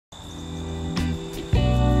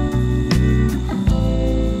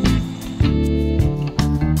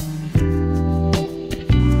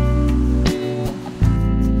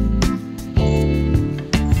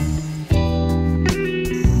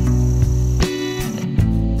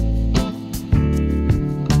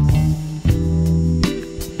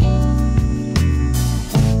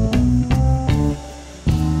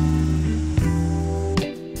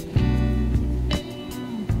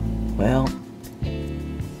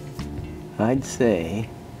I'd say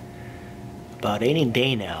about any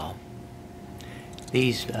day now,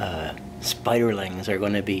 these spiderlings are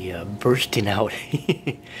going to be bursting out.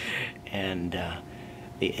 And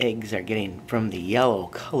the eggs are getting, from the yellow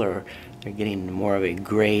color, they're getting more of a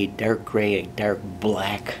gray, dark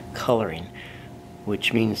black coloring,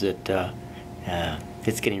 which means that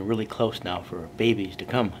it's getting really close now for babies to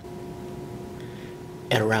come.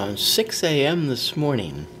 At around 6 a.m. this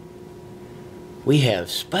morning, we have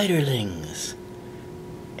spiderlings,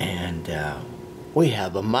 and we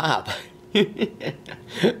have a mob.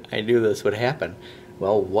 I knew this would happen.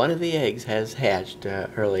 Well, one of the eggs has hatched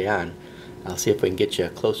early on. I'll see if we can get you a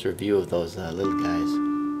closer view of those little guys.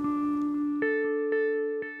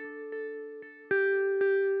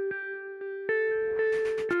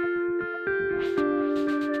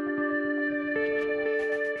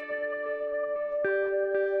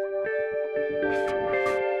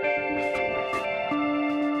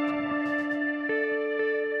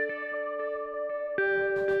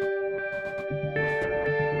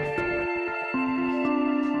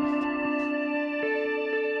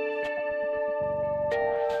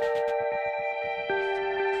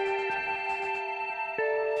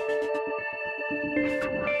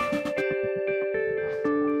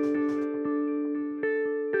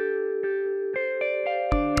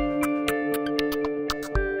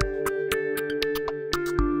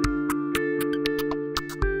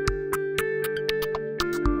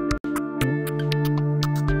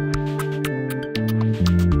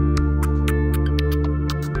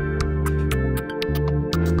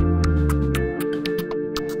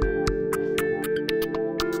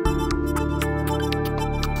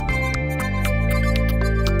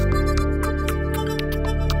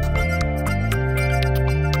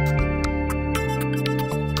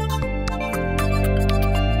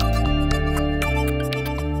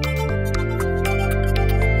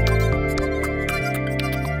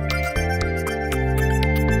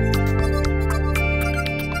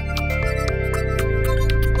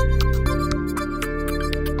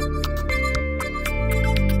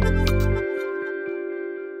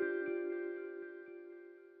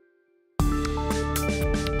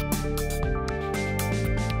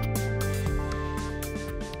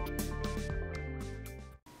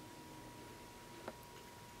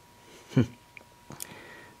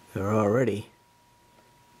 They're already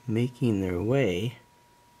making their way.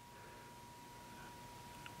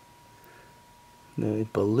 They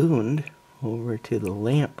ballooned over to the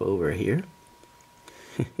lamp over here.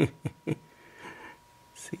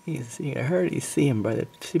 see, I already see him by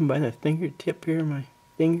the fingertip here, my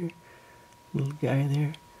finger, little guy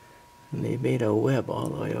there. And they made a web all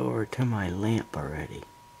the way over to my lamp already.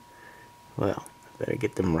 Well, I better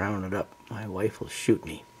get them rounded up. My wife will shoot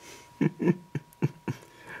me.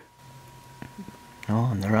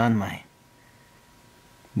 Oh, and they're on my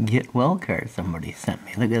get well card somebody sent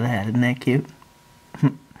me. Look at that, isn't that cute?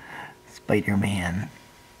 Spider-Man.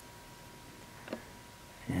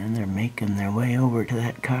 And they're making their way over to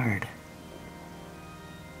that card.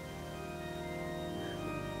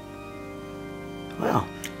 Well,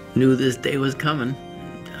 knew this day was coming,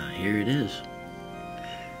 and here it is.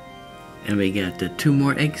 And we got 2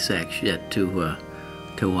 more egg sacs yet to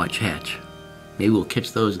watch hatch. Maybe we'll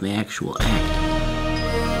catch those in the actual act.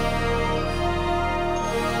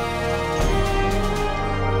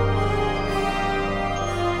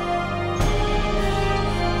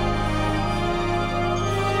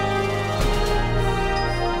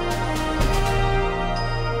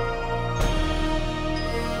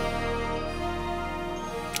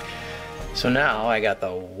 So now I got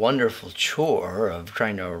the wonderful chore of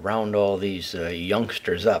trying to round all these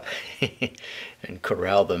youngsters up and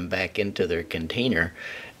corral them back into their container,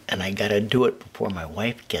 and I gotta do it before my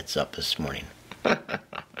wife gets up this morning.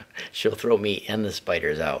 She'll throw me and the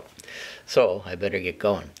spiders out. So I better get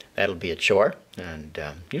going. That'll be a chore, and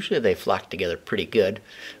usually they flock together pretty good,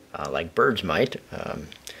 like birds might.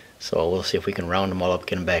 So we'll see if we can round them all up,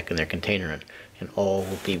 get them back in their container, and all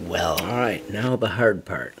will be well. All right, now the hard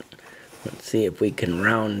part. Let's see if we can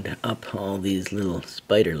round up all these little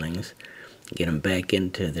spiderlings, get them back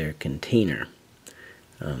into their container.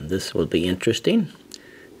 This will be interesting.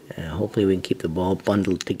 Hopefully we can keep the ball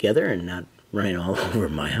bundled together and not run all over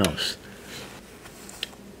my house.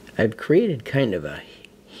 I've created kind of a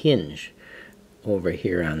hinge over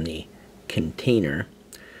here on the container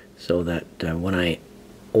so that when I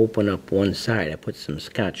open up one side, I put some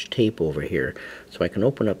Scotch tape over here so I can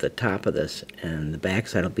open up the top of this, and the back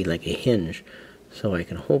side will be like a hinge, so I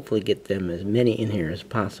can hopefully get them as many in here as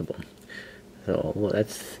possible. So well,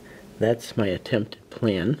 that's my attempted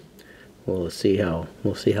plan. We'll see how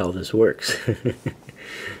this works.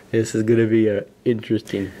 This is going to be an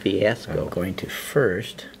interesting fiasco. I'm going to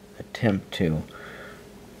first attempt to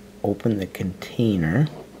open the container.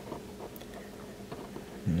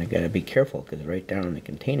 And I gotta be careful because right down in the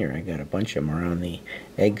container I got a bunch of them around the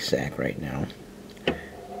egg sac right now.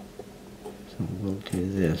 So we'll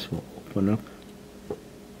do this. We'll open up.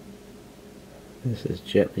 This is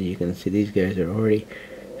gently. You can see these guys are already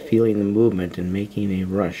feeling the movement and making a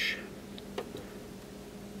rush.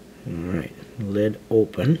 Alright, lid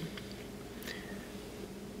open.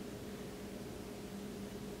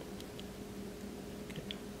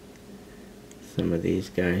 Some of these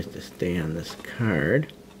guys to stay on this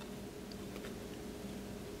card.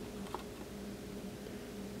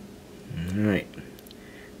 Alright.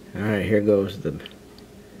 Alright, here goes the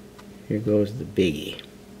biggie.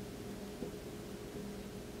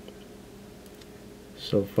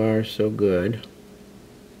 So far so good.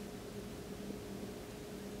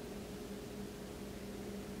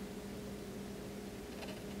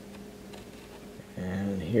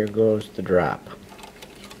 And here goes the drop.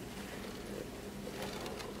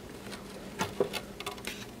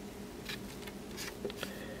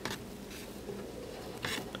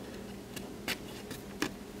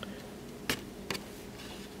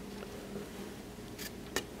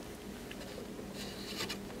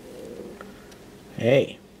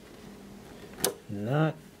 Hey,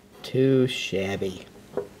 not too shabby.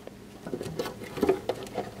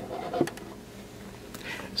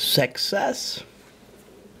 Success.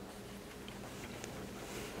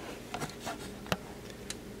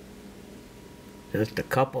 Just a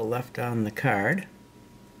couple left on the card.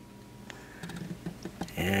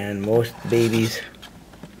 And most babies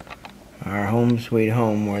are home sweet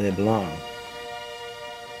home where they belong.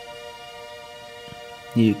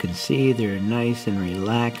 You can see they're nice and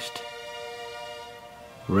relaxed,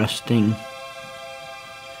 resting,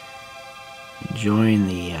 enjoying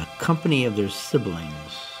the company of their siblings.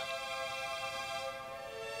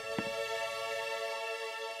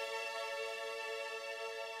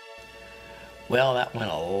 Well, that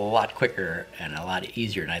went a lot quicker and a lot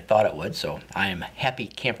easier than I thought it would, so I am a happy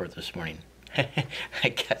camper this morning. I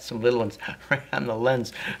got some little ones right on the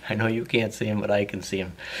lens. I know you can't see them, but I can see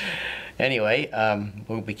them. Anyway,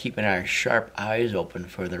 we'll be keeping our sharp eyes open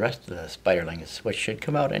for the rest of the spiderlings, which should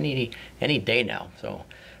come out any day now. So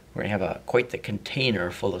we're going to have quite the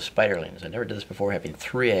container full of spiderlings. I never did this before, having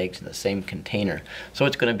 3 eggs in the same container. So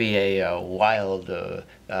it's going to be a wild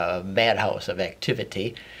madhouse of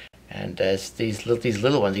activity. And as these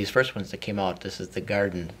little ones, these first ones that came out, this is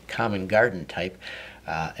the common garden type.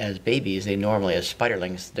 As babies, they normally, as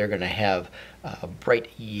spiderlings, they're going to have a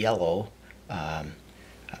bright yellow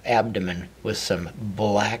abdomen with some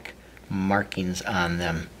black markings on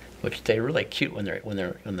them, which they're really cute when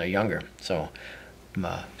they're younger. So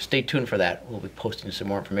stay tuned for that. We'll be posting some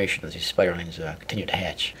more information as these spiderlings continue to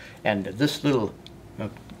hatch. And this little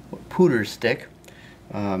pooter stick,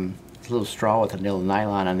 a little straw with a little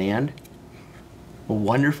nylon on the end, a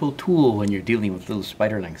wonderful tool when you're dealing with little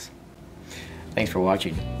spiderlings. Thanks for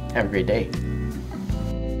watching. Have a great day.